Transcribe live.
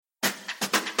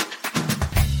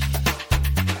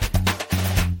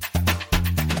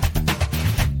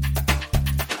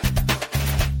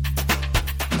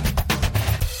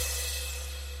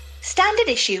and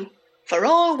an issue for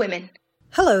all women.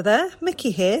 Hello there,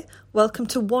 Mickey here. Welcome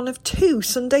to one of 2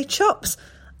 Sunday Chops.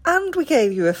 And we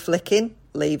gave you a flicking,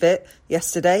 leave it,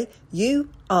 yesterday. You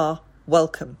are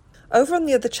welcome. Over on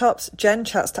the other chops, Jen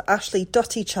chats to Ashley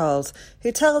Dottie Charles,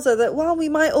 who tells her that while we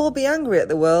might all be angry at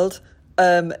the world,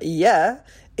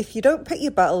 if you don't pick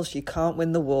your battles, you can't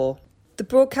win the war. The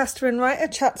broadcaster and writer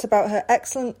chats about her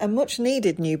excellent and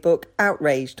much-needed new book,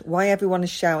 Outraged, Why Everyone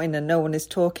is Shouting and No One is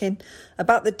Talking,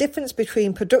 about the difference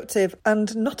between productive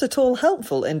and not at all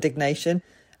helpful indignation,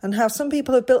 and how some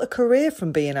people have built a career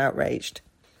from being outraged.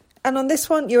 And on this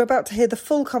one, you're about to hear the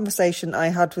full conversation I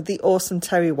had with the awesome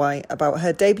Terri White about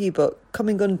her debut book,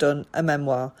 Coming Undone, a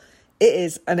memoir. It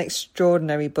is an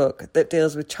extraordinary book that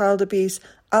deals with child abuse,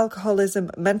 alcoholism,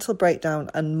 mental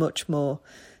breakdown, and much more.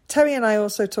 Terri and I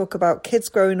also talk about kids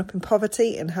growing up in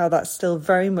poverty and how that's still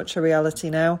very much a reality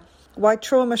now, why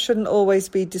trauma shouldn't always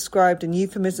be described in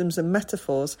euphemisms and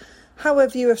metaphors, how her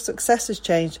view of success has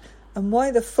changed, and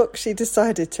why the fuck she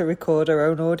decided to record her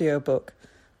own audiobook.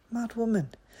 Mad woman.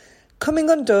 Coming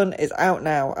Undone is out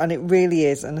now, and it really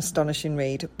is an astonishing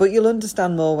read, but you'll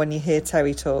understand more when you hear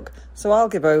Terri talk, so I'll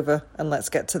give over and let's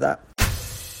get to that.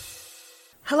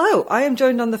 Hello, I am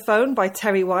joined on the phone by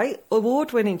Terri White,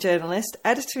 award-winning journalist,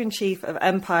 editor-in-chief of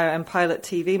Empire and Pilot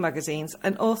TV magazines,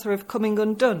 and author of Coming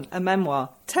Undone, a memoir.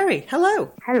 Terri,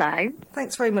 hello. Hello.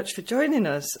 Thanks very much for joining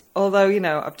us. Although,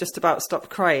 I've just about stopped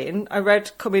crying. I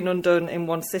read Coming Undone in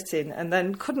one sitting and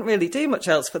then couldn't really do much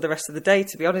else for the rest of the day,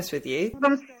 to be honest with you.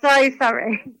 I'm so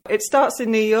sorry. It starts in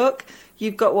New York.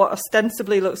 You've got what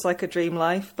ostensibly looks like a dream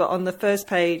life, but on the first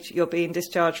page, you're being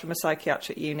discharged from a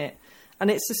psychiatric unit. And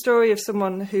it's the story of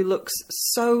someone who looks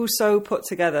so put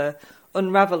together,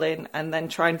 unravelling and then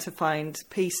trying to find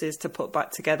pieces to put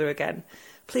back together again.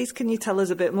 Please, can you tell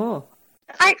us a bit more?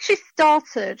 I actually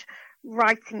started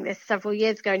writing this several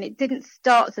years ago, and it didn't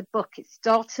start as a book. It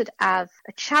started as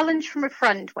a challenge from a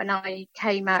friend when I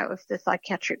came out of the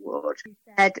psychiatric ward. He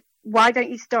said, why don't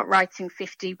you start writing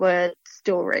 50-word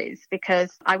stories?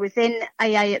 Because I was in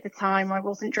AA at the time. I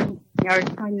wasn't drinking. I was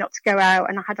trying not to go out,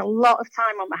 and I had a lot of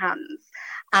time on my hands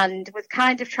and was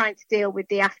kind of trying to deal with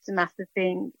the aftermath of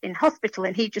being in hospital.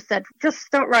 And he just said, just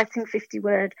start writing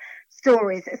 50-word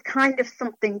stories. It's kind of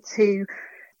something to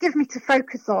give me to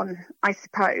focus on, I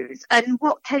suppose. And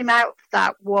what came out of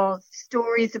that was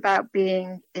stories about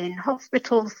being in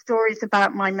hospital, stories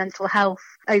about my mental health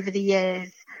over the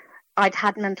years. I'd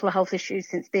had mental health issues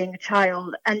since being a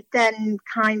child, and then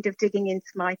kind of digging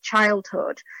into my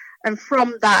childhood. And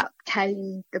from that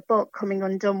came the book Coming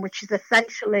Undone, which is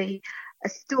essentially a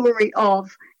story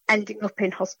of ending up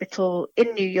in hospital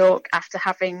in New York after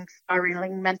having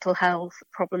spiraling mental health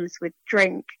problems with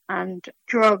drink and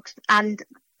drugs, and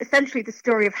essentially the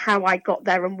story of how I got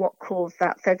there and what caused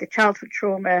that. So the childhood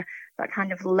trauma that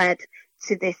kind of led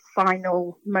to this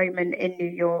final moment in New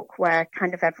York where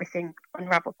kind of everything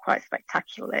unravelled quite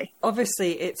spectacularly.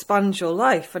 Obviously, it spans your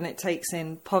life and it takes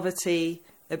in poverty,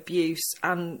 abuse,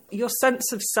 and your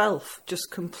sense of self just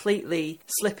completely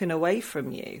slipping away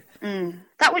from you.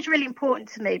 That was really important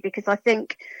to me because I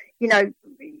think,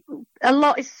 a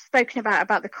lot is spoken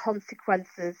about the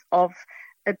consequences of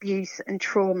abuse and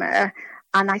trauma.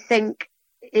 And I think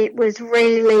it was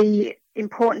really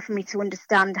important for me to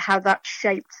understand how that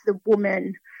shaped the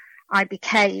woman I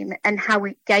became and how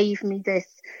it gave me this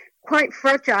quite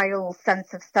fragile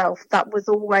sense of self that was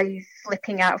always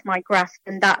slipping out of my grasp,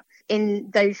 and that in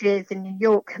those years in New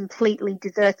York completely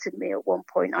deserted me at one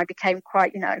point. I became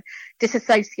quite,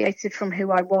 disassociated from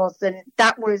who I was, and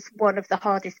that was one of the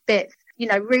hardest bits.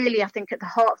 Really, I think at the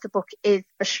heart of the book is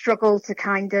a struggle to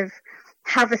kind of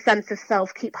have a sense of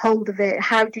self, keep hold of it.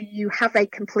 How do you have a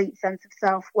complete sense of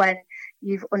self when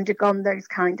you've undergone those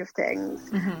kind of things?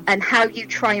 And how you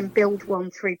try and build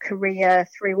one through career,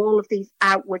 through all of these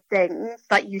outward things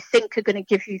that you think are going to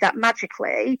give you that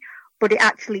magically, but it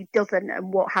actually doesn't.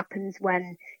 And what happens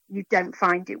when you don't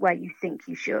find it where you think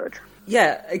you should?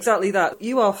 Yeah, exactly that.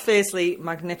 You are fiercely,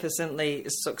 magnificently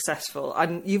successful,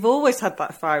 and you've always had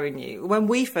that fire in you. When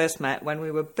we first met, when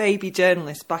we were baby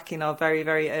journalists back in our very,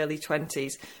 very early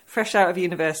 20s, fresh out of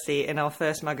university in our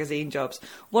first magazine jobs,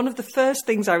 one of the first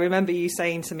things I remember you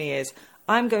saying to me is,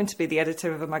 I'm going to be the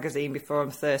editor of a magazine before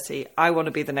I'm 30. I want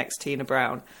to be the next Tina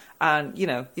Brown. And,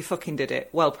 you fucking did it.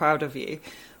 Well, proud of you.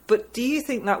 But do you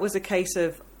think that was a case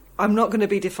of, I'm not going to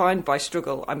be defined by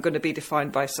struggle, I'm going to be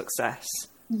defined by success?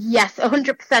 Yes,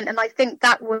 100%. And I think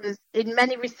that was, in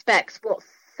many respects, what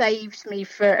saved me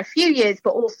for a few years,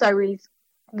 but also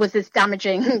was as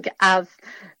damaging as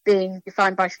being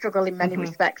defined by struggle in many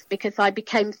respects, because I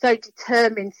became so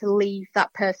determined to leave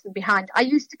that person behind. I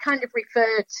used to kind of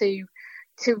refer to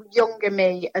to younger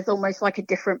me as almost like a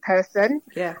different person.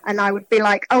 Yeah. And I would be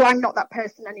like, oh, I'm not that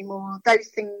person anymore. Those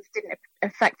things didn't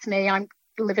affect me. I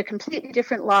live a completely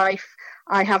different life.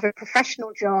 I have a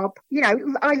professional job. You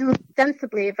know, I live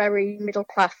ostensibly a very middle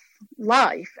class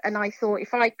life. And I thought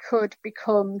if I could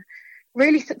become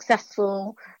really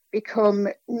successful, become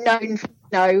known for, you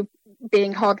know,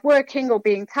 being hardworking or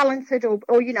being talented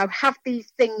or, you know, have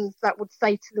these things that would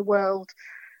say to the world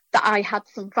that I had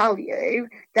some value,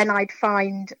 then I'd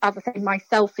find, as I say,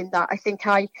 myself in that. I think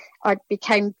I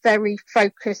became very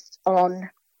focused on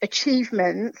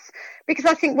achievements, because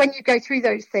I think when you go through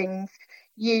those things,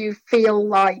 you feel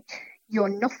like you're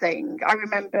nothing. I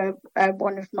remember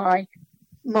one of my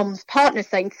mum's partners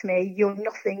saying to me, "You're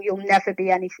nothing, you'll never be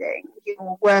anything,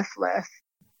 you're worthless."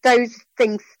 Those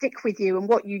things stick with you, and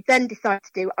what you then decide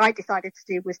to do, I decided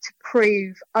to do, was to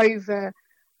prove over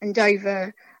and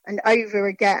over and over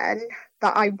again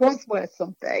that I was worth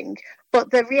something.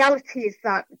 But the reality is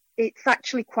that it's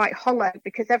actually quite hollow,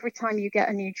 because every time you get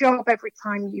a new job, every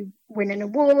time you win an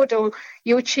award or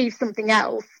you achieve something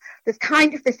else, there's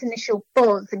kind of this initial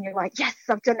buzz and you're like, yes,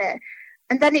 I've done it.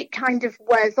 And then it kind of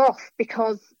wears off,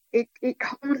 because it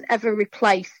can't ever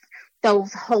replace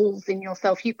those holes in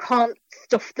yourself. You can't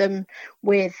stuff them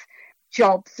with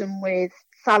jobs and with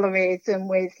salaries and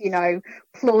with, you know,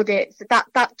 plaudits.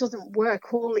 That doesn't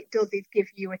work. All it does is give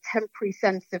you a temporary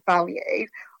sense of value,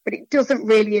 but it doesn't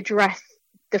really address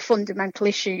the fundamental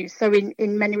issues. So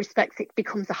in many respects, it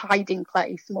becomes a hiding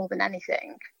place more than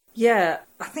anything. Yeah,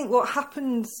 I think what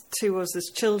happens to us as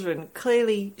children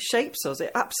clearly shapes us.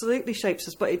 It absolutely shapes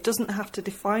us, but it doesn't have to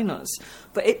define us.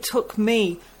 But it took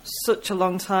me such a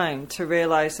long time to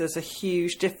realise there's a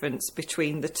huge difference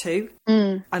between the two.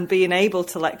 And being able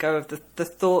to let go of the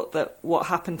thought that what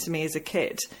happened to me as a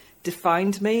kid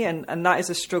defined me. And that is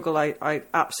a struggle I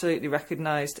absolutely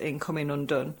recognised in coming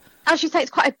undone. As you say, it's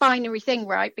quite a binary thing,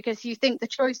 right? Because you think the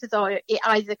choices are, it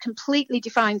either completely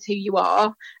defines who you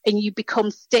are and you become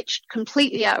stitched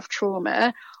completely out of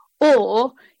trauma,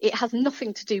 or it has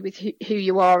nothing to do with who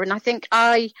you are. And I think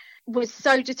I was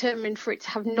so determined for it to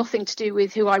have nothing to do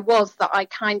with who I was that I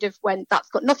kind of went, that's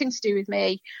got nothing to do with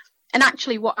me. And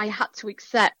actually what I had to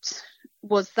accept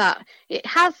was that it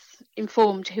has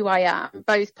informed who I am,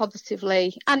 both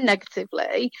positively and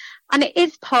negatively. And it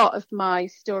is part of my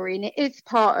story and it is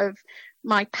part of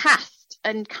my past,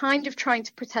 and kind of trying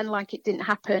to pretend like it didn't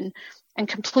happen and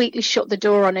completely shut the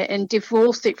door on it and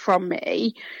divorce it from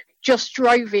me just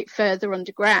drove it further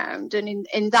underground. And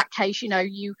in that case, you know,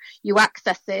 you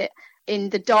access it in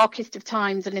the darkest of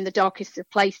times and in the darkest of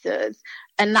places,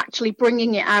 and actually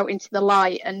bringing it out into the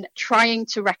light and trying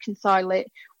to reconcile it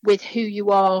with who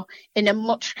you are in a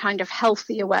much kind of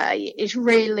healthier way is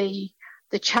really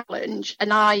the challenge.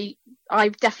 And I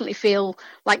definitely feel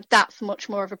like that's much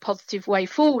more of a positive way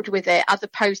forward with it, as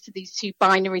opposed to these two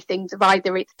binary things of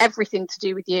either it's everything to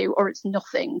do with you or it's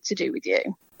nothing to do with you.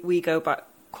 We go back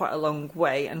quite a long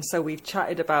way, and so we've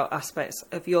chatted about aspects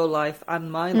of your life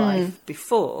and my life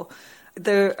before.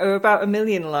 There are about 1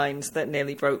 million lines that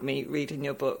nearly broke me reading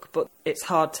your book, but it's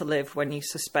hard to live when you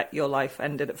suspect your life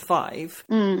ended at 5.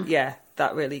 Yeah,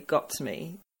 that really got to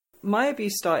me. My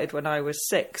abuse started when I was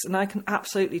 6, and I can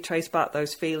absolutely trace back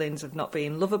those feelings of not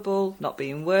being lovable, not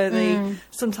being worthy,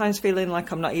 sometimes feeling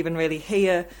like I'm not even really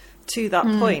here, to that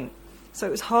point. So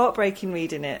it was heartbreaking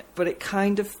reading it, but it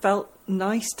kind of felt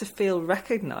nice to feel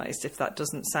recognised, if that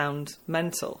doesn't sound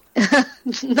mental.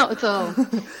 Not at all.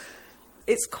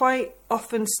 It's quite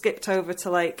often skipped over to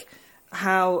like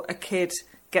how a kid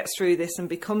gets through this and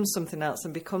becomes something else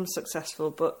and becomes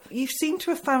successful, but you seem to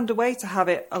have found a way to have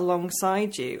it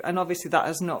alongside you, and obviously that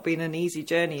has not been an easy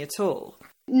journey at all.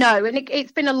 No, and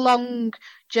it's been a long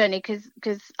journey because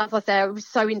as I say, I was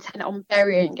so intent on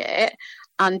burying it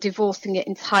and divorcing it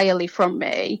entirely from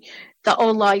me that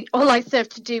all I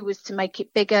served to do was to make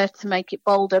it bigger, to make it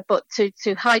bolder, but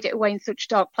to hide it away in such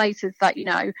dark places that, you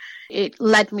know, it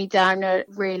led me down a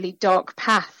really dark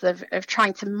path of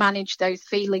trying to manage those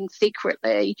feelings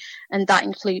secretly. And that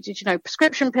included, you know,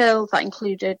 prescription pills, that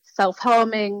included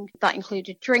self-harming, that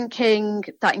included drinking,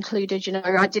 that included, you know,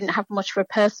 I didn't have much of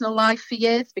a personal life for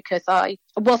years because I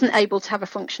wasn't able to have a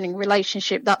functioning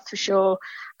relationship, that's for sure.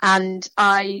 And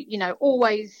I, you know,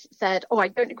 always said, I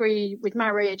don't agree with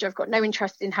marriage. I've got no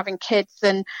interest in having kids.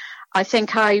 And I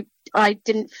think I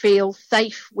didn't feel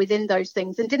safe within those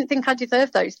things and didn't think I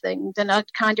deserved those things. And I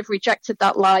kind of rejected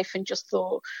that life and just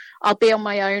thought I'll be on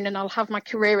my own and I'll have my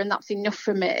career and that's enough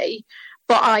for me.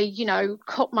 But I, you know,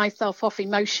 cut myself off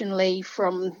emotionally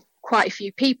from quite a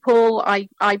few people.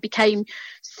 I became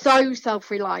so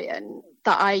self-reliant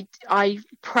that I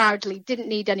proudly didn't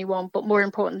need anyone, but more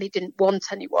importantly, didn't want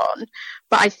anyone.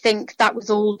 But I think that was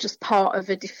all just part of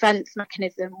a defense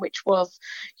mechanism, which was,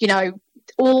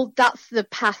 that's the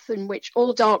path in which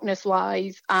all darkness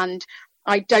lies. And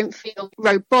I don't feel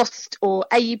robust or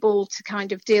able to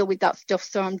kind of deal with that stuff.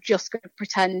 So I'm just going to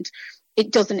pretend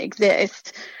it doesn't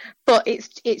exist. But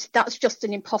that's just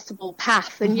an impossible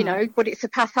path. And, but it's a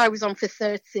path I was on for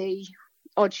 30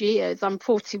 odd years. I'm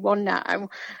 41 now,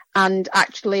 and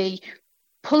actually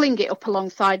pulling it up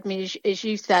alongside me, as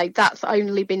you say, that's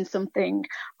only been something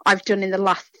I've done in the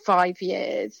last 5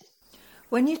 years.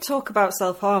 When you talk about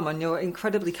self-harm, and you're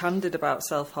incredibly candid about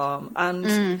self-harm,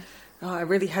 and I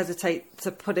really hesitate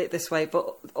to put it this way,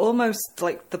 but almost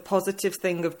like the positive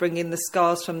thing of bringing the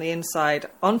scars from the inside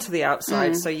onto the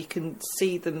outside so you can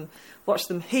see them, watch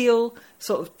them heal,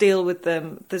 sort of deal with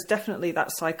them. There's definitely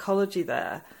that psychology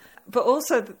there. But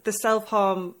also the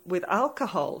self-harm with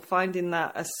alcohol, finding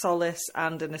that a solace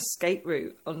and an escape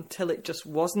route until it just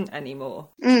wasn't anymore.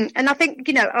 And I think,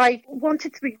 I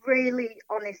wanted to be really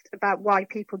honest about why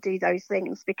people do those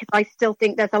things, because I still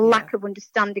think there's a lack of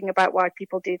understanding about why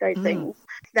people do those things.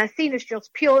 They're seen as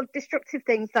just pure destructive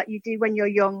things that you do when you're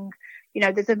young.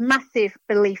 There's a massive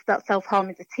belief that self-harm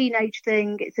is a teenage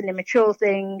thing. It's an immature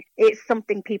thing. It's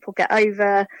something people get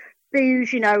over. Booze,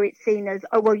 it's seen as,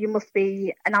 oh, well, you must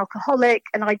be an alcoholic.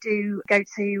 And I do go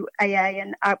to AA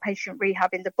and outpatient rehab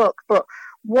in the book. But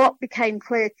what became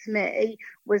clear to me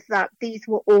was that these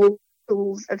were all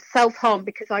tools of self-harm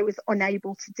because I was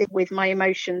unable to deal with my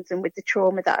emotions and with the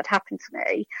trauma that had happened to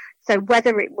me. So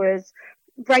whether it was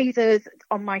razors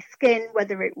on my skin,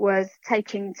 whether it was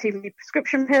taking too many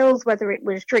prescription pills, whether it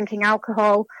was drinking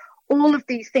alcohol, all of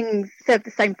these things serve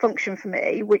the same function for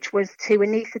me, which was to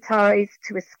anaesthetize,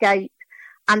 to escape.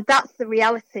 And that's the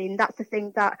reality. And that's the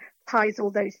thing that ties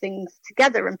all those things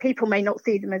together. And people may not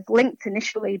see them as linked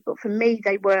initially, but for me,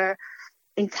 they were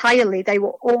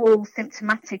all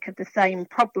symptomatic of the same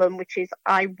problem, which is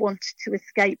I wanted to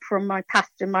escape from my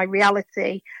past and my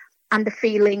reality and the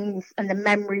feelings and the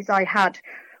memories I had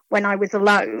when I was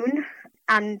alone.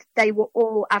 And they were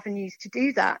all avenues to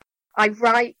do that. I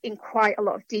write in quite a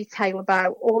lot of detail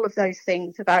about all of those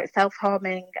things, about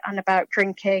self-harming and about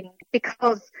drinking,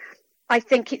 because I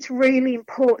think it's really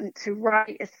important to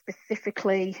write as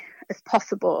specifically as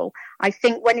possible. I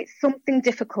think when it's something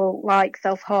difficult like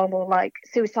self-harm or like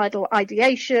suicidal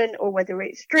ideation, or whether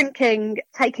it's drinking,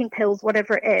 taking pills,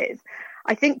 whatever it is,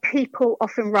 I think people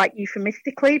often write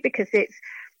euphemistically because it's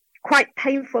quite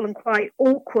painful and quite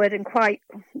awkward and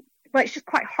it's just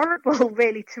quite horrible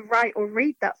really to write or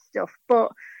read that stuff. But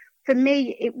for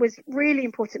me, it was really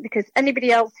important because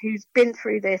anybody else who's been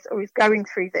through this or is going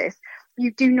through this,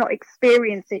 you do not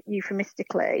experience it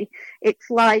euphemistically. It's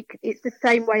the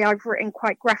same way I've written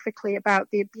quite graphically about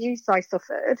the abuse I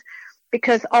suffered,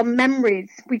 because our memories,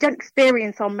 we don't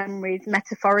experience our memories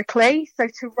metaphorically. So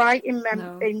to write in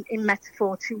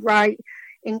metaphor, to write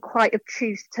in quite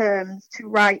obtuse terms, to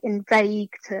write in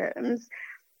vague terms,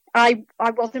 I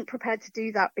wasn't prepared to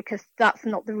do that because that's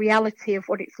not the reality of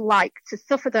what it's like to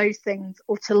suffer those things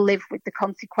or to live with the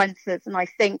consequences. And I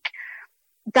think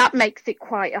that makes it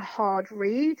quite a hard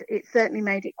read. It certainly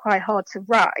made it quite hard to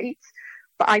write,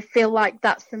 but I feel like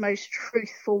that's the most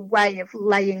truthful way of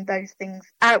laying those things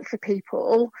out for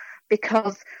people,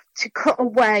 because to cut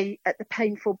away at the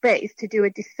painful bit is to do a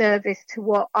disservice to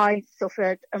what I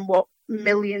suffered and what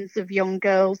millions of young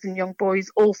girls and young boys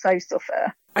also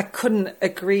suffer. I couldn't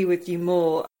agree with you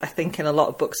more. I think in a lot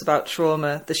of books about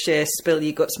trauma, the sheer spill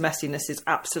your guts messiness is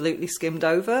absolutely skimmed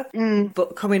over.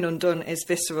 But Coming Undone is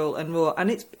visceral and raw, and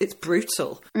it's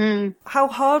brutal. How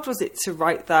hard was it to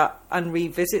write that and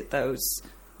revisit those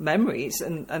memories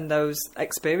and those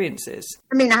experiences?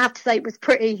 I mean, I have to say it was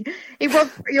pretty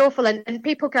awful. And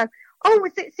people go, oh,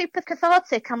 was it super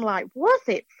cathartic? I'm like, was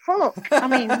it? Fuck. I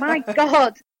mean, my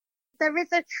God. There is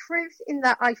a truth in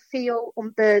that I feel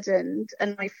unburdened,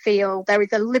 and I feel there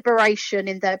is a liberation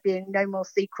in there being no more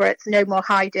secrets, no more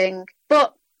hiding.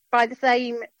 But by the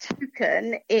same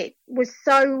token, it was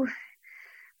so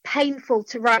painful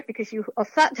to write because you are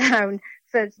sat down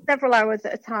for several hours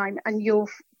at a time and your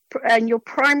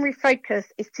primary focus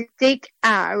is to dig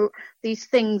out these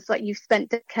things that you've spent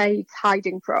decades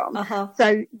hiding from.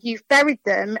 So you've buried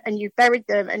them and you've buried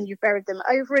them and you've buried them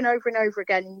over and over and over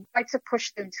again. You try to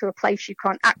push them to a place you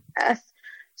can't access.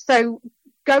 So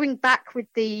going back with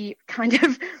the kind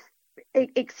of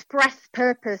express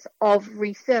purpose of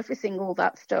resurfacing all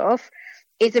that stuff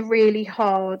is a really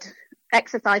hard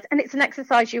exercise, and it's an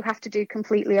exercise you have to do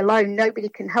completely alone. Nobody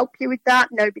can help you with that.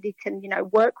 Nobody can,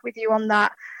 work with you on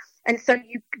that. And so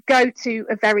you go to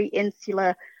a very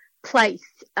insular place.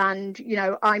 And, you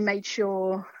know, I made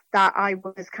sure that I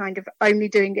was kind of only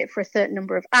doing it for a certain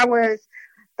number of hours,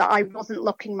 that I wasn't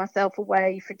locking myself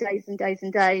away for days and days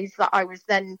and days, that I was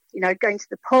then, you know, going to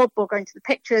the pub or going to the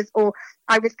pictures, or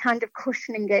I was kind of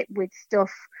cushioning it with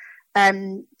stuff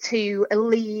to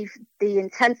alleviate the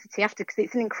intensity after, because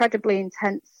it's an incredibly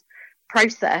intense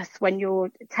process when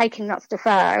you're taking that stuff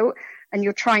out and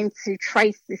you're trying to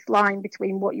trace this line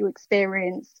between what you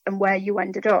experienced and where you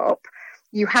ended up.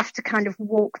 You have to kind of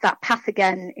walk that path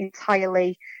again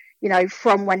entirely, you know,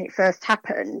 from when it first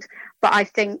happened. But I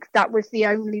think that was the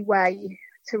only way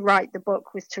to write the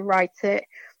book, was to write it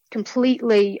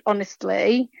completely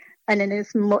honestly and in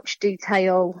as much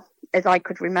detail as I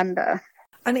could remember.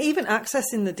 And even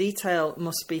accessing the detail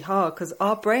must be hard, because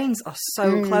our brains are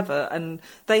so clever and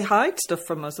they hide stuff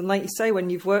from us. And like you say, when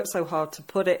you've worked so hard to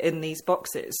put it in these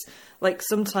boxes, like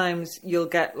sometimes you'll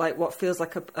get like what feels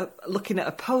like looking at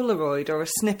a Polaroid or a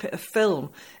snippet of film.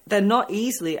 They're not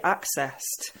easily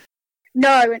accessed.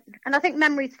 No, and I think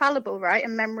memory is fallible, right?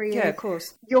 And memory of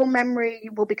course. Your memory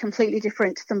will be completely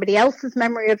different to somebody else's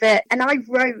memory of it. And I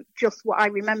wrote just what I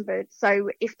remembered. So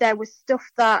if there was stuff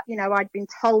that, you know, I'd been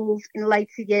told in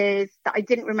later years that I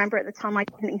didn't remember at the time, I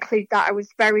didn't include that. I was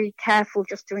very careful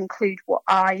just to include what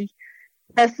I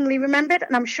personally remembered.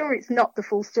 And I'm sure it's not the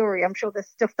full story. I'm sure there's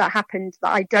stuff that happened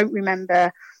that I don't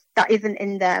remember that isn't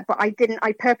in there. But I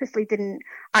purposely didn't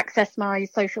access my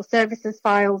social services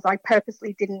files. I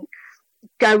purposely didn't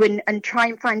go and try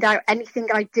and find out anything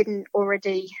I didn't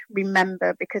already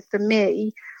remember, because for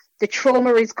me, the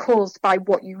trauma is caused by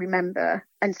what you remember.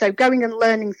 And so going and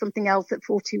learning something else at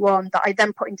 41 that I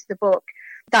then put into the book,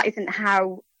 that isn't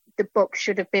how the book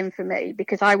should have been for me,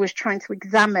 because I was trying to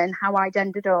examine how I'd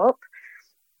ended up,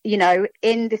 you know,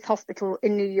 in this hospital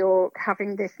in New York,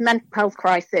 having this mental health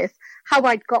crisis. How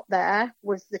I'd got there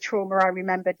was the trauma I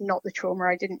remembered, not the trauma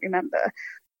I didn't remember.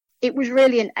 It was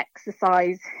really an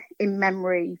exercise in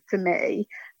memory for me,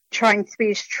 trying to be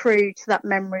as true to that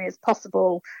memory as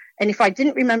possible. And if I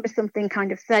didn't remember something,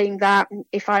 kind of saying that.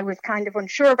 If I was kind of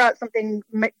unsure about something,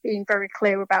 being very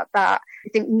clear about that. I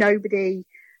think nobody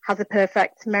has a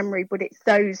perfect memory, but it's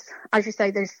those, as you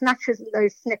say, those snatches and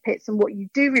those snippets and what you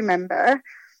do remember,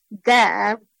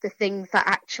 they're the things that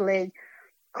actually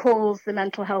cause the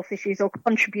mental health issues or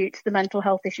contribute to the mental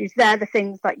health issues. They're the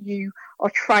things that you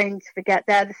are trying to forget.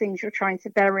 They're the things you're trying to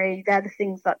bury. They're the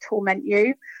things that torment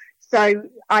you. So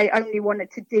I only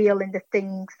wanted to deal in the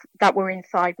things that were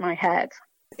inside my head.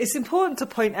 It's important to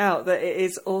point out that it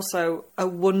is also a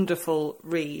wonderful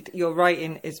read. Your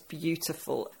writing is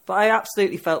beautiful. But I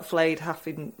absolutely felt flayed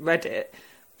having read it.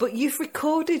 But you've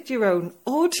recorded your own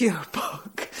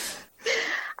audiobook.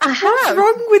 I have. What's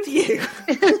wrong with you?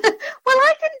 Well,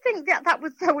 I didn't think that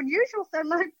was so unusual. So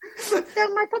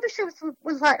my publisher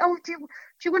was like, "Oh, do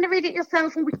you want to read it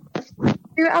yourself?" And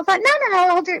I was like, "No,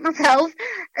 I'll do it myself."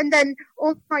 And then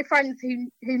all my friends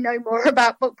who know more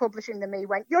about book publishing than me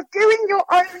went, "You're doing your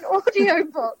own audio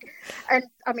book." And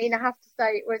I mean, I have to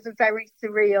say it was a very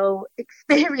surreal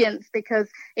experience, because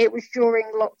it was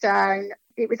during lockdown.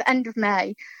 It was end of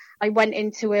May. I went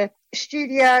into a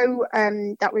studio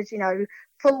that was, you know,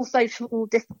 full social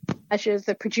distance measures.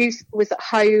 The producer was at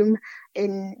home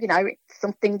in, you know,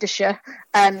 somethingshire.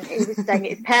 He was staying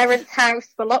at his parents' house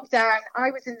for lockdown. I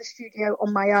was in the studio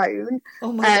on my own.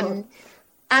 Oh my God.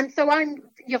 And so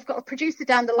you've got a producer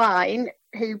down the line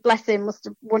who, bless him, must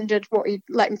have wondered what he'd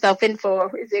let himself in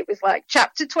for. It was like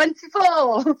chapter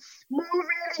 24, more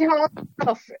really hard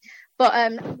stuff. But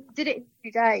did it in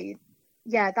 2 days.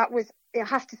 Yeah, that was, I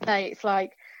have to say, it's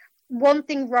like one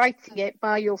thing writing it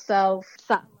by yourself,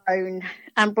 sat alone,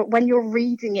 but when you're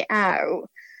reading it out,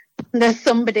 there's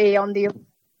somebody on the other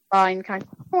line kind of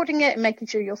recording it and making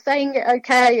sure you're saying it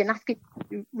okay and asking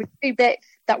you with 2 bits.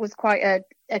 That was quite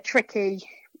a tricky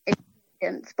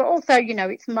experience. But also, you know,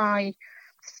 it's my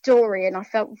story, and I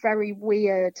felt very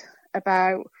weird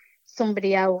about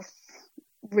somebody else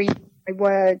reading my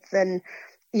words, and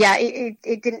yeah,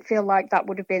 it didn't feel like that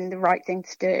would have been the right thing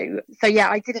to do. So yeah,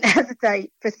 I didn't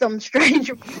hesitate for some strange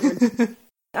reason.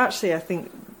 Actually, I think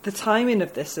the timing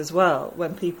of this as well,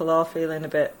 when people are feeling a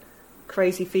bit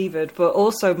crazy fevered, but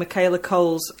also Michaela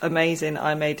Cole's amazing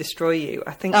I May Destroy You.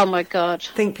 I think, oh my God,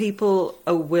 I think people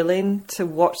are willing to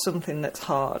watch something that's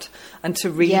hard and to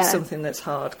read something that's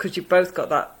hard, because you've both got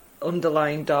that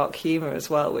underlying dark humour as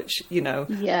well, which, you know,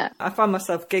 I find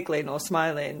myself giggling or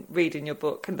smiling reading your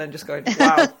book and then just going,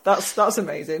 wow, that's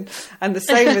amazing. And the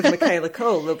same with Michaela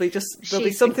Cole. There'll be something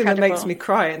incredible that makes me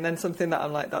cry, and then something that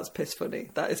I'm like, that's piss funny,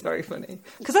 that is very funny,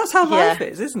 because that's how life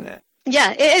is, isn't it?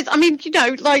 Yeah, it is. I mean, you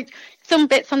know, like some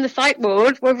bits on the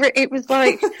sideboard, whether it was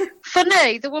like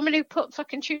funny. The woman who put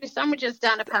fucking tuna sandwiches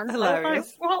down her pants.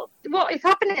 Hilarious. Like, what is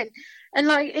happening? And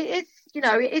like, it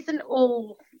isn't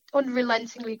all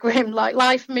unrelentingly grim. Like,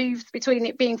 life moves between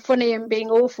it being funny and being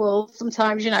awful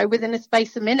sometimes, within a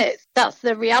space of minutes. That's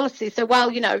the reality. So while,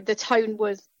 the tone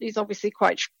is obviously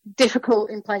quite difficult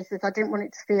in places, I didn't want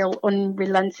it to feel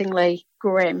unrelentingly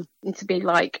grim and to be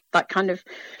like that kind of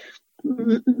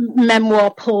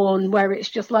memoir porn where it's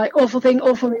just like awful thing,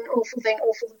 awful thing, awful thing,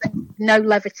 awful thing, no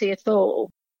levity at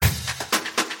all.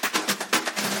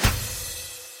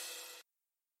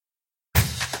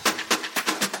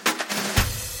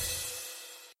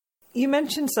 You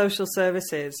mentioned social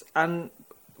services and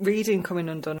reading Coming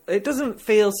Undone. It doesn't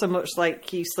feel so much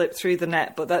like you slipped through the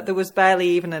net, but that there was barely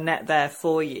even a net there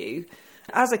for you.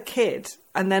 As a kid,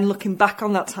 and then looking back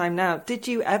on that time now, did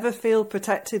you ever feel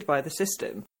protected by the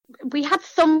system? We had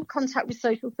some contact with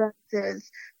social services.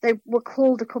 They were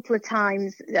called a couple of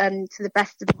times to the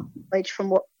best of my knowledge from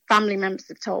what family members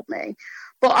have told me.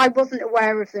 But I wasn't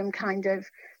aware of them kind of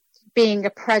being a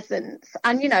presence.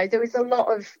 And, there was a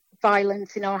lot of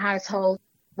violence in our household.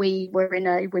 We were in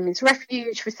a women's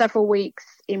refuge for several weeks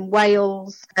in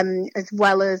Wales, as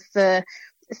well as the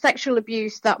sexual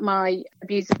abuse that my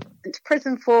abuser went to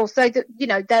prison for. So that,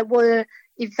 there were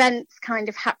events kind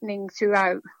of happening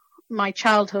throughout my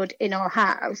childhood in our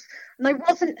house. And I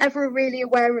wasn't ever really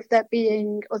aware of us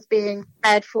being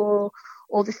cared for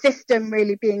or the system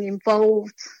really being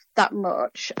involved that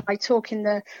much. I talk in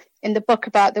the book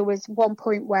about there was one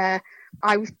point where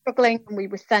I was struggling and we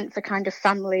were sent for kind of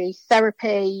family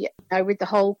therapy, with the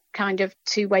whole kind of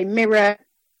two-way mirror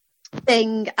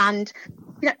thing. And,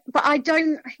 but I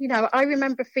don't, I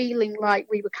remember feeling like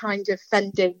we were kind of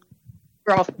fending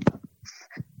off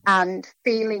and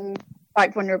feeling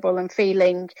quite vulnerable and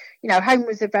feeling, home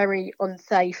was a very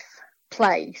unsafe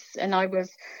place. And I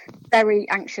was very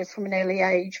anxious from an early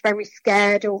age, very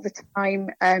scared all the time.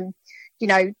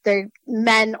 The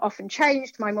men often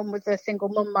changed. My mum was a single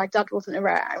mum. My dad wasn't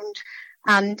around.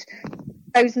 And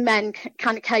those men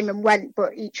kind of came and went,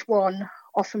 but each one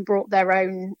often brought their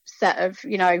own set of,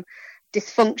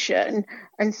 dysfunction.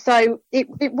 And so it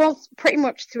was pretty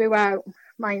much throughout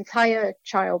my entire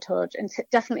childhood and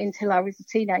definitely until I was a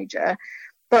teenager.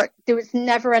 But there was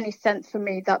never any sense for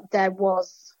me that there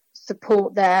was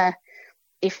support there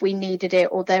if we needed it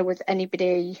or there was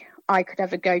anybody I could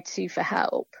ever go to for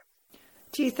help.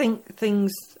 Do you think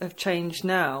things have changed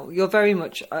now? You're very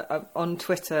much on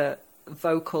Twitter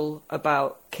vocal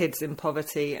about kids in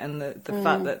poverty and the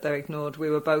fact that they're ignored. We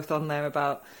were both on there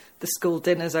about the school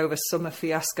dinners over summer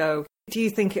fiasco. Do you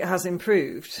think it has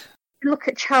improved? Look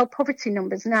at child poverty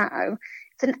numbers now.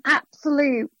 It's an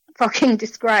absolute fucking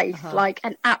disgrace, like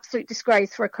an absolute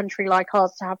disgrace for a country like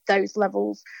ours to have those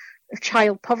levels of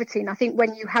child poverty. And I think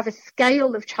when you have a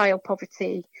scale of child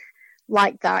poverty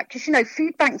like that, because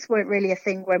food banks weren't really a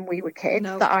thing when we were kids.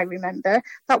 No. That I remember.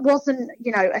 That wasn't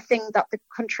a thing that the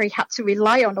country had to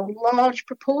rely on, or large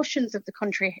proportions of the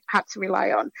country had to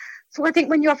rely on. So I think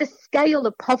when you have a scale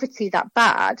of poverty that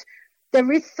bad, there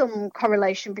is some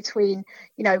correlation between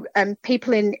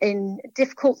people in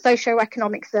difficult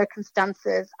socio-economic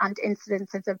circumstances and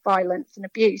incidences of violence and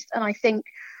abuse. And I think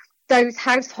those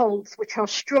households which are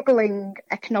struggling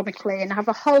economically and have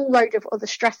a whole load of other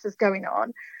stresses going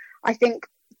on, I think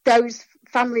those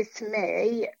families, to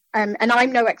me, and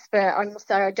I'm no expert, I must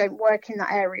say I don't work in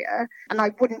that area, and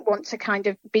I wouldn't want to kind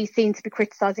of be seen to be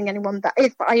criticising anyone that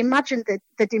is, but I imagine that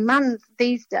the demands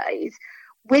these days,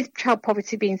 with child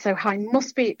poverty being so high,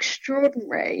 must be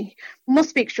extraordinary,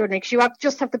 because you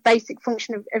just have the basic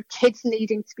function of kids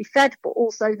needing to be fed, but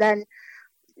also then,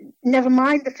 never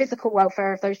mind the physical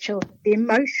welfare of those children, the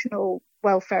emotional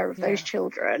welfare of those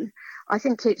children. I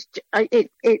think I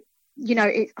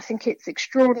think it's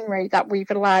extraordinary that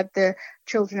we've allowed the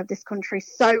children of this country,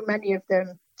 so many of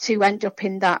them, to end up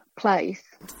in that place.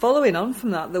 Following on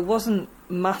from that, there wasn't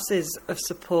masses of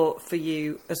support for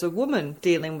you as a woman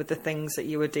dealing with the things that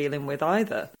you were dealing with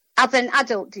either. As an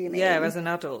adult, do you mean? Yeah, as an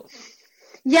adult.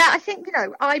 Yeah, I think,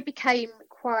 I became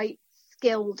quite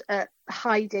skilled at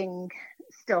hiding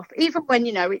stuff, even when,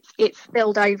 it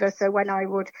spilled over. So when I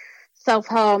would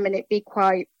self-harm and it'd be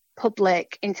quite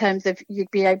public in terms of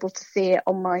you'd be able to see it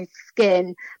on my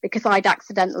skin because I'd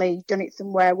accidentally done it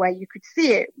somewhere where you could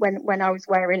see it when I was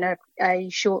wearing a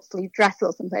short sleeve dress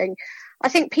or something. I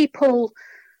think people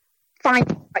find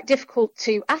it quite difficult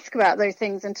to ask about those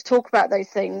things and to talk about those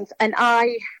things. And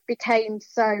I became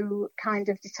so kind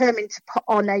of determined to put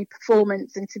on a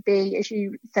performance and to be, as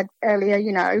you said earlier,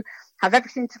 have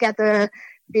everything together,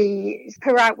 be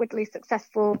super outwardly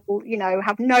successful,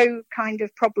 have no kind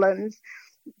of problems.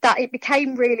 that it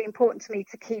became really important to me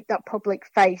to keep that public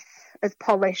face as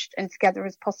polished and together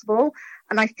as possible.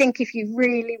 And I think if you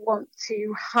really want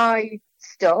to hide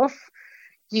stuff,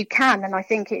 you can. And I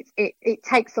think it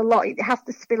takes a lot. It has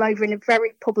to spill over in a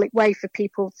very public way for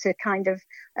people to kind of,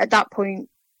 at that point,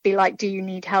 be like, do you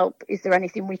need help? Is there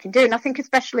anything we can do? And I think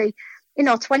especially in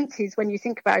our 20s, when you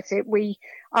think about it,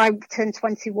 I turned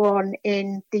 21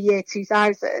 in the year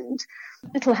 2000.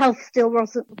 Mental health still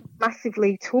wasn't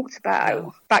massively talked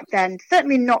about back then.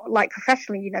 Certainly not like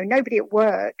professionally, nobody at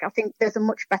work. I think there's a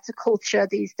much better culture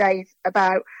these days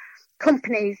about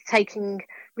companies taking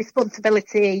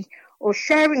responsibility or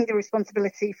sharing the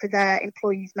responsibility for their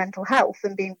employees' mental health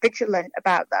and being vigilant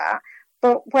about that.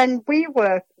 But when we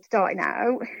were starting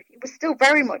out, it was still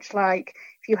very much like,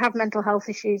 if you have mental health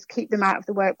issues, keep them out of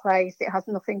the workplace. It has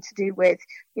nothing to do with,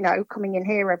 coming in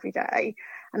here every day.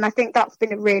 And I think that's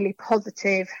been a really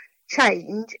positive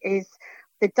change, is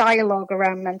the dialogue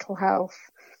around mental health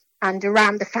and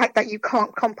around the fact that you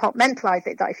can't compartmentalize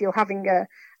it, that if you're having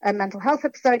a mental health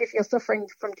episode, if you're suffering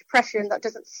from depression, that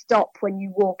doesn't stop when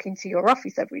you walk into your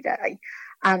office every day.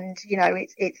 And,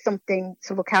 it's something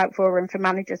to look out for, and for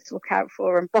managers to look out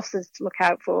for, and bosses to look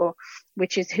out for,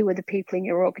 which is who are the people in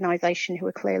your organisation who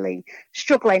are clearly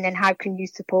struggling, and how can you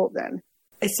support them?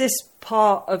 Is this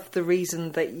part of the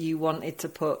reason that you wanted to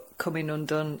put Coming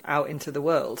Undone out into the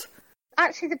world?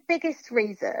 Actually, the biggest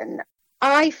reason,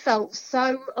 I felt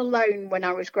so alone when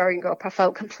I was growing up. I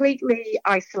felt completely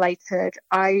isolated.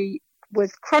 I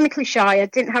was chronically shy. I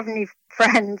didn't have any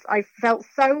friends. I felt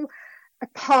so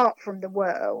apart from the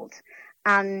world,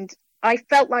 and I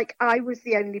felt like I was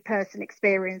the only person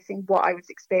experiencing what I was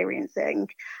experiencing.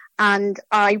 And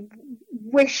I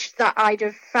wish that I'd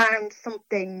have found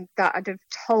something that would have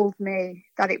told me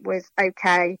that it was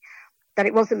okay, that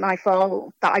it wasn't my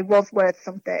fault, that I was worth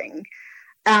something.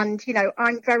 And,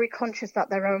 I'm very conscious that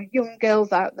there are young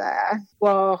girls out there who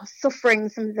are suffering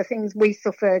some of the things we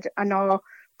suffered, and are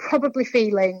probably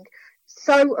feeling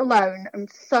so alone and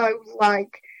so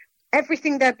like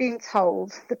everything they're being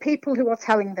told, the people who are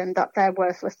telling them that they're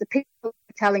worthless, the people who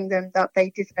are telling them that they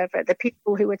deserve it, the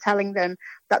people who are telling them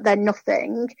that they're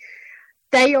nothing,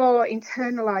 they are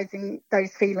internalizing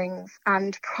those feelings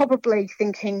and probably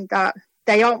thinking that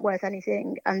they aren't worth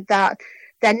anything, and that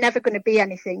they're never going to be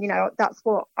anything. That's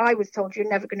what I was told, you're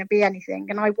never going to be anything.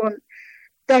 And I want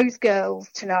those girls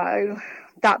to know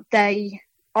that they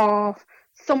are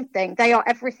something, they are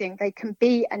everything, they can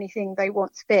be anything they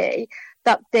want to be,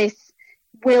 that this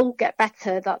will get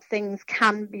better, that things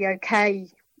can be okay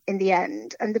in the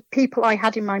end. And the people I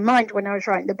had in my mind when I was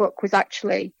writing the book was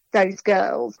actually those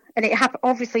girls. And it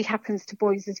obviously happens to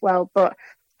boys as well, but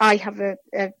I have a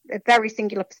very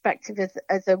singular perspective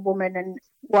as a woman, and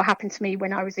what happened to me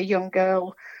when I was a young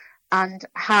girl, and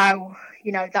how,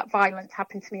 that violence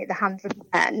happened to me at the hands of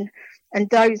men. And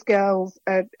those girls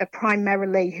are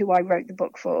primarily who I wrote the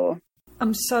book for.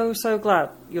 I'm so, so glad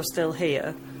you're still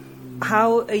here.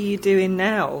 How are you doing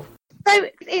now? So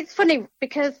it's funny,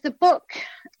 because the book,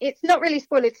 it's not really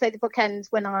spoiler to say the book ends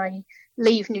when I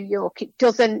leave New York. It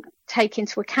doesn't take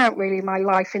into account really my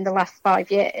life in the last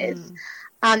 5 years.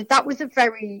 And that was a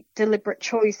very deliberate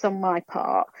choice on my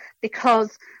part,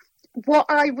 because what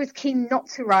I was keen not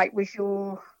to write was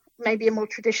maybe a more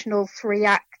traditional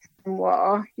 3-act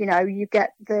memoir. You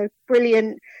get the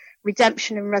brilliant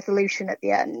redemption and resolution at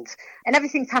the end, and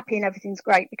everything's happy and everything's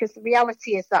great, because the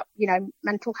reality is that,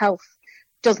 mental health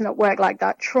does not work like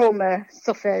that. Trauma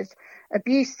suffered,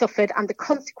 abuse suffered, and the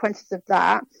consequences of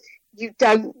that, you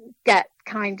don't get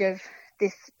kind of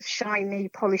this shiny,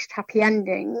 polished, happy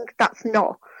ending. That's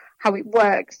not how it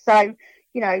works. So,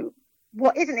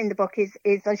 what isn't in the book is,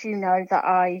 as you know, that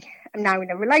I am now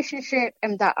in a relationship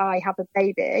and that I have a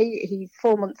baby. He's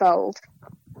 4 months old.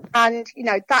 And,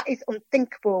 that is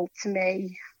unthinkable to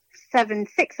me. 7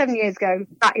 years ago,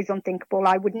 that is unthinkable.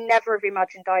 I would never have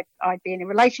imagined I'd be in a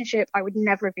relationship. I would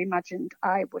never have imagined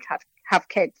I would have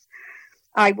kids.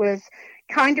 I was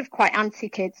kind of quite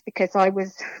anti-kids, because I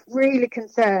was really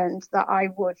concerned that I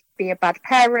would be a bad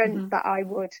parent, that I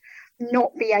would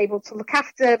not be able to look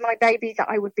after my baby, that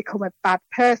I would become a bad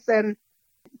person.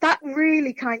 That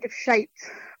really kind of shaped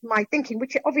my thinking,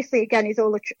 which obviously, again, is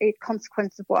all a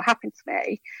consequence of what happened to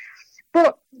me.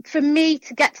 But for me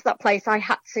to get to that place, I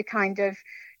had to kind of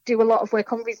do a lot of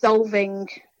work on resolving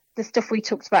the stuff we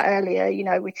talked about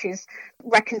earlier, which is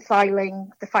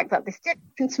reconciling the fact that this did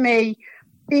happen to me,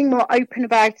 being more open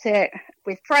about it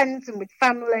with friends and with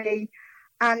family.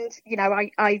 And,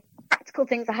 I practical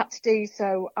things I had to do.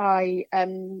 So I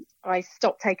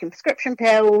stopped taking prescription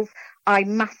pills. I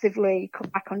massively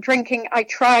cut back on drinking. I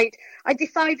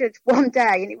decided one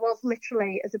day, and it was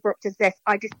literally as abrupt as this,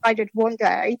 I decided one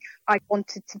day I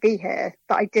wanted to be here,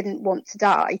 that I didn't want to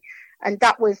die. And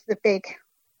that was the big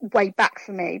way back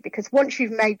for me, because once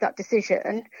you've made that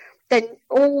decision, then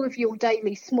all of your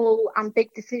daily small and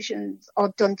big decisions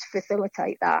are done to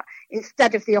facilitate that,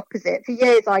 instead of the opposite. For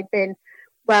years I'd been,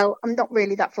 well, I'm not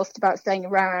really that fussed about staying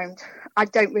around. I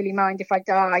don't really mind if I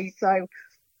die. So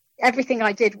everything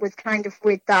I did was kind of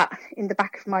with that in the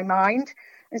back of my mind.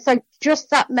 And so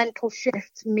just that mental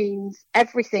shift means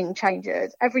everything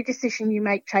changes. Every decision you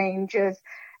make changes.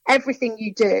 Everything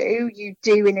you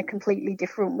do in a completely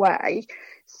different way.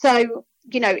 So,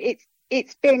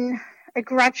 it's been a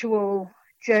gradual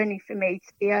journey for me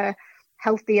to be a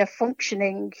healthier,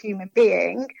 functioning human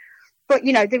being. But,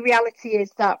 the reality is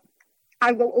that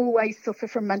I will always suffer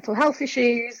from mental health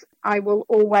issues. I will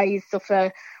always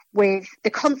suffer with the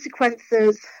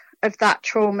consequences of that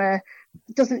trauma.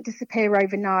 It doesn't disappear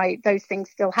overnight. Those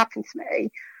things still happen to me.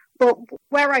 But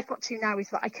where I've got to now is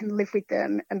that I can live with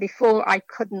them. And before I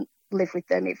couldn't live with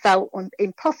them. It felt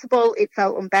impossible. It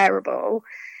felt unbearable.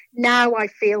 Now I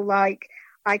feel like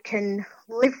I can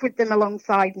live with them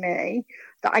alongside me,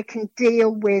 that I can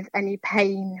deal with any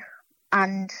pain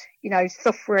and,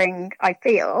 suffering I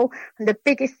feel. And the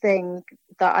biggest thing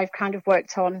that I've kind of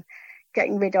worked on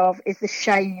getting rid of is the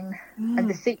shame and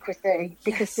the secrecy,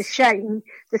 because the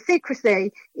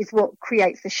secrecy is what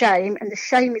creates the shame, and the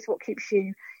shame is what keeps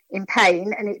you in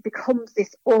pain, and it becomes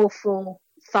this awful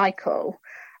cycle.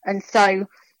 And so,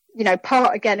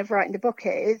 part again of writing the book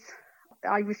is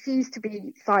I refuse to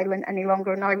be silent any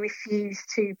longer, and I refuse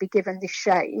to be given this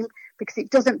shame, because it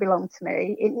doesn't belong to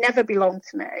me. It never belonged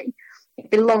to me. It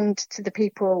belonged to the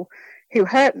people who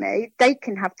hurt me. They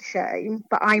can have the shame,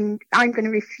 but I'm going to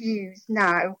refuse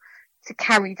now to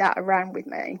carry that around with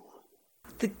me.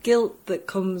 The guilt that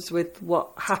comes with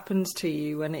what happens to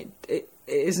you, and it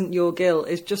isn't your guilt,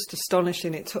 is just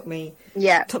astonishing. It took me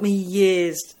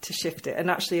years to shift it, and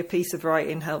actually a piece of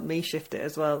writing helped me shift it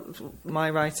as well, my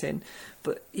writing.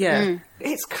 But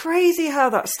it's crazy how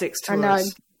that sticks to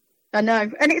us. I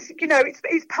know, and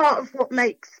it's part of what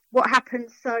makes what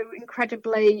happens so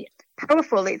incredibly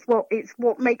powerful. It's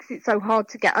what makes it so hard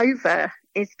to get over,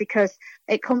 is because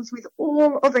it comes with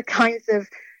all other kinds of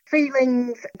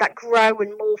feelings that grow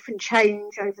and morph and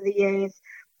change over the years.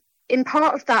 In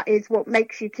part of that is what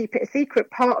makes you keep it a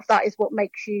secret. Part of that is what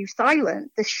makes you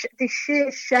silent. The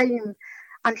sheer shame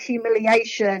and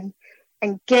humiliation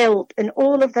and guilt and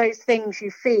all of those things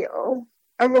you feel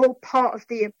are all part of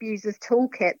the abuser's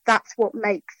toolkit. That's what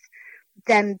makes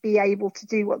them be able to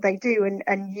do what they do,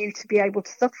 and you to be able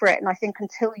to suffer it. And I think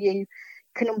until you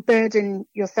can unburden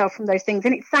yourself from those things,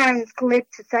 and it sounds glib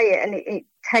to say it, and it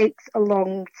takes a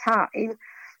long time.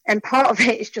 And part of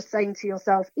it is just saying to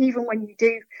yourself, even when you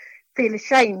do feel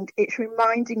ashamed, it's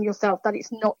reminding yourself that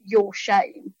it's not your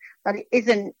shame, that it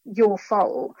isn't your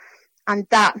fault, and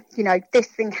that, this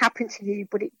thing happened to you,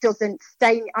 but it doesn't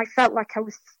stain. I felt like I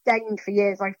was stained for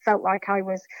years. I felt like I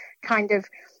was kind of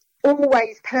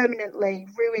always permanently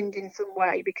ruined in some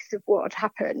way because of what had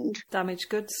happened. Damaged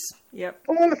goods. Yep.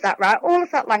 All of that, right? All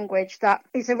of that language that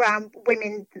is around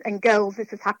women and girls this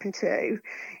has happened to,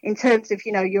 in terms of,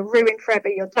 you're ruined forever,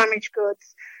 you're damaged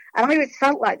goods. And I always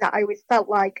felt like that. I always felt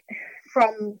like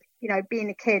from, being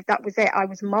a kid, that was it. I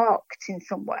was marked in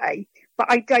some way. But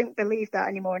I don't believe that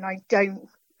anymore, and I don't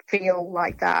feel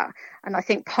like that. And I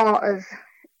think part of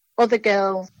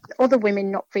other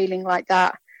women not feeling like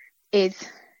that is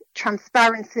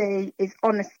transparency, is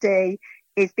honesty,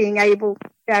 is being able to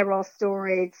share our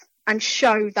stories and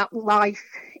show that life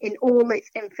in all its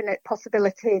infinite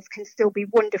possibilities can still be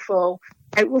wonderful.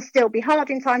 It will still be hard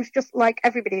in times, just like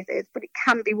everybody's is, but it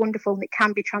can be wonderful, and it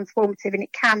can be transformative, and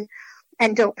it can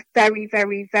end up very,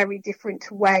 very, very different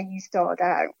to where you started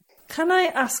out. Can I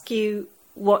ask you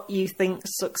what you think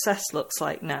success looks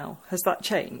like now? Has that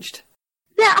changed?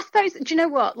 Yeah, I suppose, do you know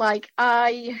what?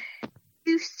 I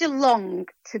used to long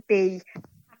to be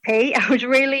happy. I was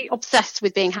really obsessed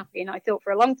with being happy, and I thought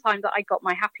for a long time that I got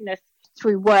my happiness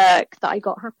through work, that I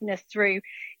got happiness through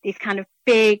these kind of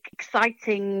big,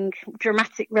 exciting,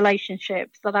 dramatic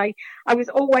relationships, that I was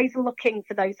always looking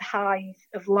for those highs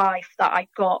of life that I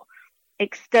got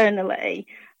externally.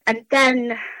 And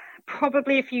then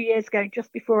probably a few years ago,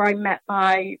 just before I met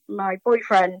my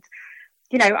boyfriend,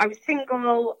 I was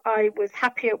single, I was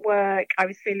happy at work, I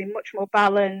was feeling much more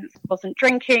balanced, I wasn't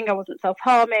drinking, I wasn't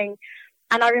self-harming.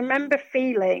 And I remember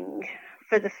feeling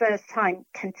for the first time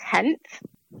content.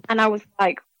 And I was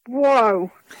like,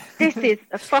 whoa, this is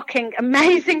a fucking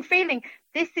amazing feeling.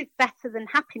 This is better than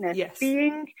happiness. Yes.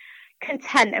 Being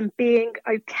content and being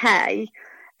okay,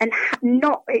 and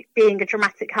not it being a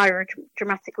dramatic high or a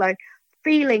dramatic low.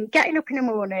 Getting up in the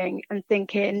morning and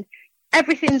thinking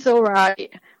everything's all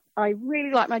right. I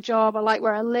really like my job. I like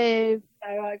where I live.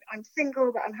 I'm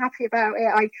single, but I'm happy about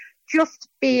it. Just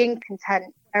being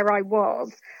content where I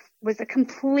was a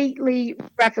completely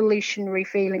revolutionary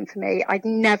feeling for me. I'd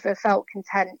never felt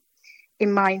content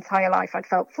in my entire life. I'd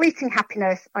felt fleeting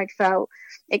happiness. I'd felt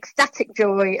ecstatic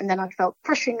joy, and then I felt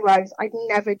crushing lows. I'd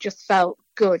never just felt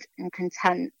good and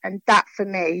content. And that for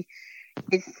me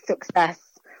is success.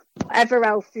 Whatever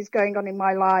else is going on in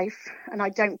my life, and I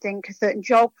don't think a certain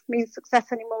job means success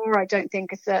anymore. I don't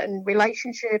think a certain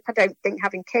relationship, I don't think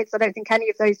having kids, I don't think any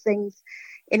of those things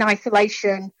in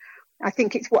isolation. I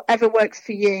think it's whatever works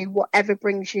for you, whatever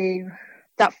brings you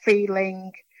that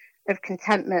feeling of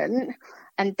contentment.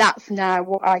 And that's now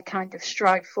what I kind of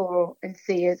strive for and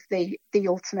see as the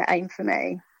ultimate aim for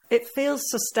me. It feels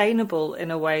sustainable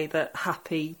in a way that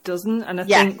happy doesn't. And I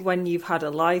think when you've had a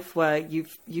life where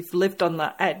you've lived on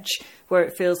that edge, where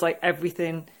it feels like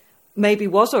everything maybe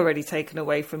was already taken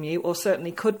away from you, or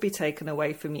certainly could be taken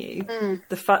away from you,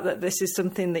 the fact that this is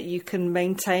something that you can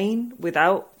maintain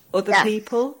without other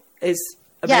people is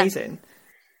amazing.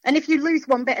 And if you lose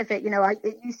one bit of it,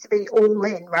 it used to be all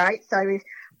in, right? So if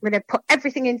I'm going to put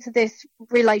everything into this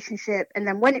relationship, and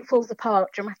then when it falls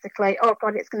apart dramatically, oh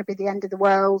God, it's going to be the end of the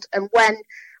world. And when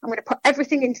I'm going to put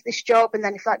everything into this job, and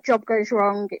then if that job goes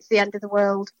wrong, it's the end of the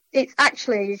world. It's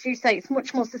actually, as you say, it's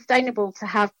much more sustainable to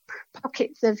have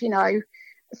pockets of,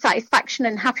 satisfaction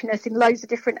and happiness in loads of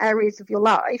different areas of your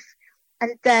life.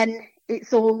 And then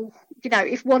it's all,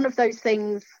 if one of those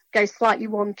things goes slightly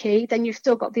wonky, then you've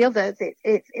still got the others.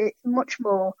 It's much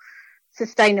more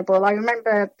sustainable. I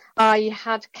remember I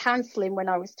had counselling when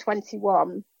I was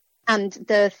 21, and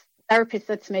the therapist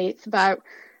said to me, it's about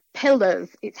pillars.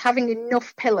 It's having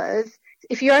enough pillars.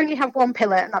 If you only have one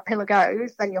pillar and that pillar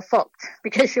goes, then you're fucked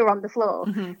because you're on the floor.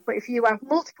 Mm-hmm. But if you have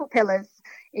multiple pillars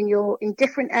in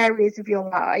different areas of your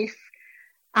life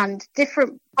and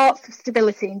different parts of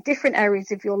stability in different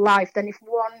areas of your life, then if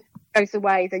one goes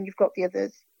away, then you've got the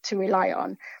others to rely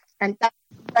on. And that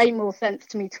made more sense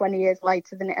to me 20 years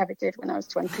later than it ever did when I was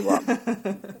 21. I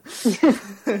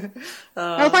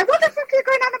was like, what the fuck are you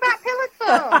going on about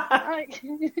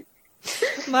pillars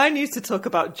for? Mine used to talk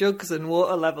about jugs and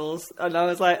water levels. And I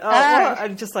was like, what?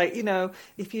 And just like,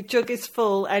 if your jug is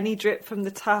full, any drip from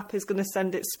the tap is going to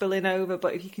send it spilling over.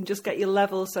 But if you can just get your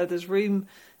level so there's room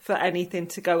for anything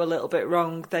to go a little bit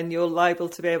wrong, then you're liable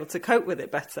to be able to cope with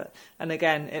it better. And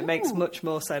again, it makes much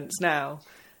more sense now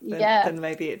than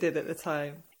maybe it did at the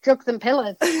time. Jugs and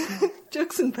pillars.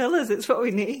 Jugs and pillars, it's what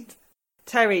we need.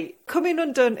 Terri, Coming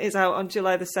Undone is out on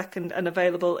July the 2nd and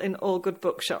available in all good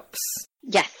bookshops.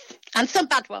 Yes, and some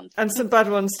bad ones. And some bad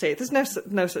ones too. There's no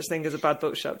such thing as a bad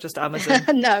bookshop, just Amazon.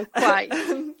 No,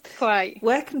 quite.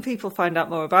 Where can people find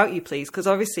out more about you, please? Because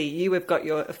obviously you have got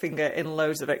your finger in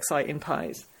loads of exciting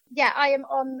pies. Yeah, I am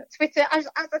on Twitter, as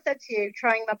I said to you,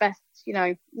 trying my best,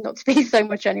 not to be so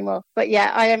much anymore. But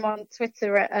yeah, I am on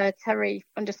Twitter at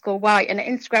Terri_White and at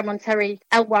Instagram on Terri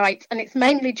L White. And it's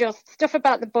mainly just stuff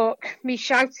about the book, me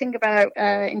shouting about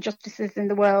injustices in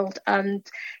the world and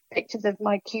pictures of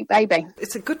my cute baby.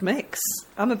 It's a good mix.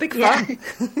 I'm a big fan.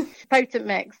 Potent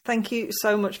mix. Thank you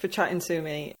so much for chatting to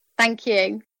me. Thank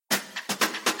you.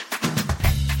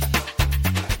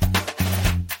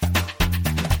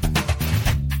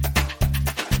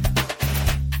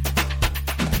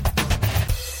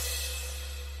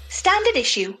 Standard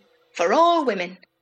issue for all women.